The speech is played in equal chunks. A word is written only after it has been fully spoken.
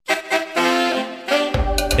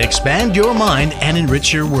Expand your mind and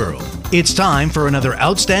enrich your world. It's time for another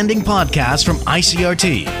outstanding podcast from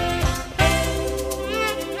ICRT.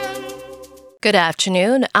 Good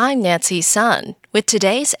afternoon, I'm Nancy Sun with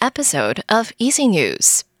today's episode of Easy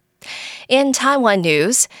News. In Taiwan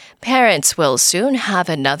news, parents will soon have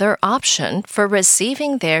another option for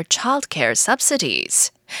receiving their childcare subsidies.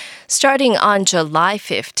 Starting on July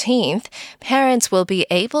 15th, parents will be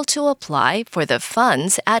able to apply for the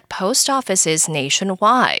funds at post offices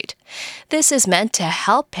nationwide. This is meant to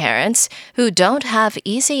help parents who don't have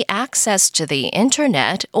easy access to the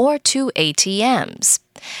internet or to ATMs.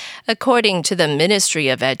 According to the Ministry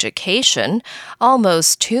of Education,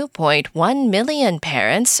 almost 2.1 million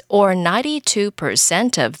parents, or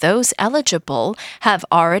 92% of those eligible, have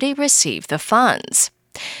already received the funds.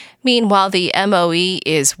 Meanwhile, the MOE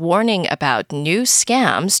is warning about new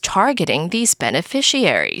scams targeting these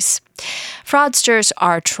beneficiaries. Fraudsters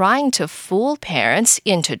are trying to fool parents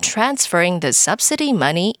into transferring the subsidy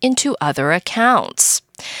money into other accounts.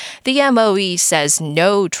 The MOE says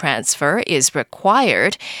no transfer is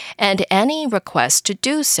required, and any requests to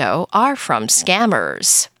do so are from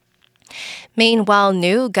scammers. Meanwhile,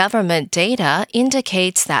 new government data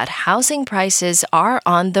indicates that housing prices are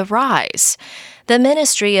on the rise. The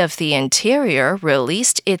Ministry of the Interior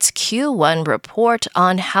released its Q1 report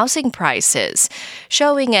on housing prices,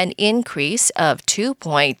 showing an increase of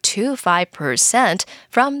 2.25%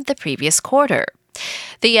 from the previous quarter.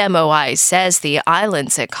 The MOI says the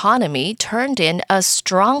island's economy turned in a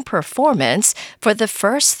strong performance for the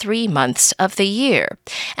first 3 months of the year,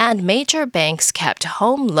 and major banks kept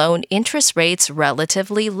home loan interest rates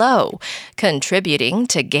relatively low, contributing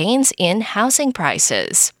to gains in housing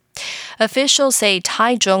prices. Officials say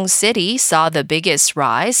Taichung City saw the biggest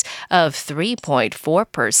rise of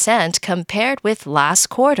 3.4% compared with last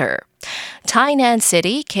quarter. Tainan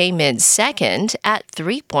City came in second at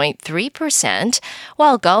 3.3%,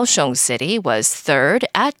 while Kaohsiung City was third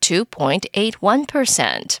at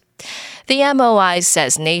 2.81%. The MOI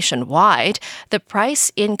says nationwide, the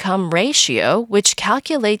price-income ratio, which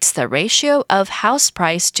calculates the ratio of house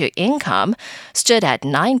price to income, stood at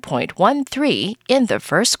 9.13 in the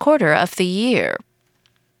first quarter of the year.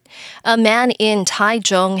 A man in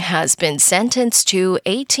Taichung has been sentenced to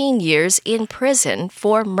 18 years in prison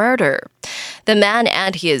for murder. The man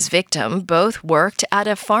and his victim both worked at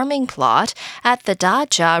a farming plot at the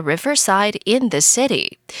Dajia riverside in the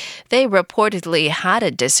city. They reportedly had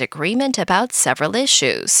a disagreement about several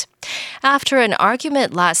issues. After an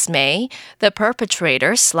argument last May, the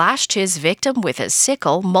perpetrator slashed his victim with a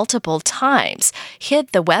sickle multiple times, hid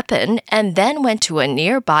the weapon, and then went to a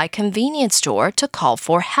nearby convenience store to call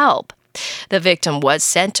for help. The victim was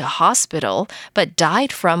sent to hospital but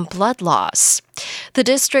died from blood loss. The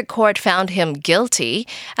district court found him guilty,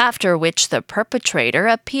 after which the perpetrator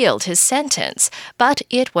appealed his sentence, but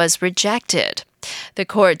it was rejected. The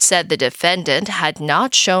court said the defendant had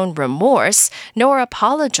not shown remorse nor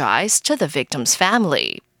apologized to the victim's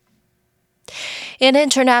family. In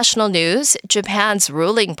international news, Japan's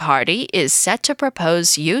ruling party is set to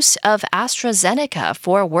propose use of AstraZeneca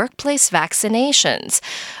for workplace vaccinations,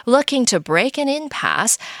 looking to break an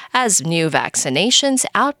impasse as new vaccinations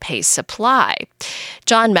outpace supply.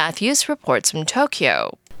 John Matthews reports from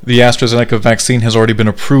Tokyo. The AstraZeneca vaccine has already been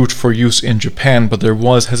approved for use in Japan, but there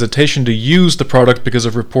was hesitation to use the product because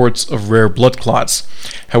of reports of rare blood clots.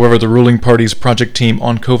 However, the ruling party's project team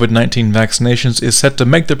on COVID-19 vaccinations is set to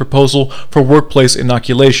make the proposal for workplace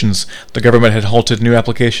inoculations. The government had halted new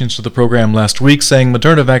applications to the program last week, saying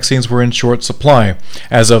Moderna vaccines were in short supply.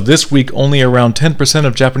 As of this week, only around 10%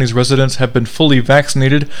 of Japanese residents have been fully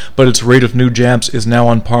vaccinated, but its rate of new jabs is now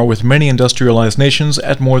on par with many industrialized nations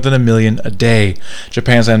at more than 1 million a day.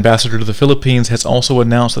 Japan's ambassador to the Philippines has also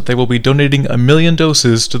announced that they will be donating 1 million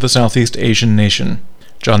doses to the Southeast Asian nation.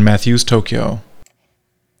 John Matthews, Tokyo.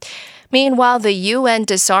 Meanwhile, the UN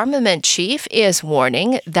disarmament chief is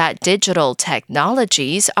warning that digital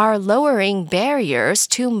technologies are lowering barriers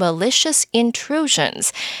to malicious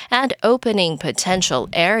intrusions and opening potential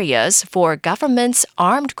areas for governments,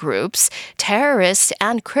 armed groups, terrorists,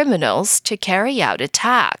 and criminals to carry out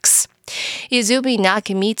attacks. Izumi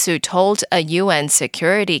Nakamitsu told a UN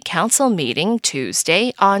Security Council meeting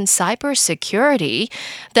Tuesday on cybersecurity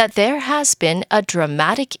that there has been a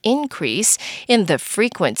dramatic increase in the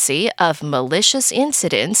frequency of malicious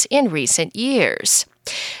incidents in recent years.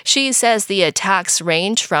 She says the attacks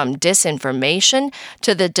range from disinformation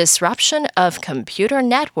to the disruption of computer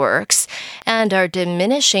networks and are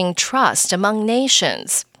diminishing trust among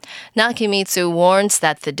nations. Nakimitsu warns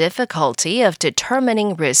that the difficulty of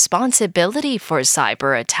determining responsibility for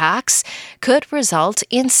cyber attacks could result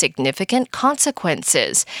in significant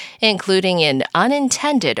consequences, including in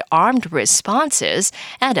unintended armed responses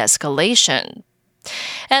and escalation.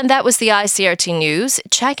 And that was the ICRT News.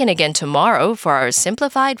 Check in again tomorrow for our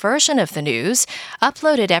simplified version of the news,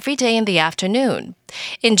 uploaded every day in the afternoon.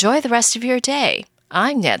 Enjoy the rest of your day.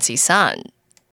 I'm Nancy Sun.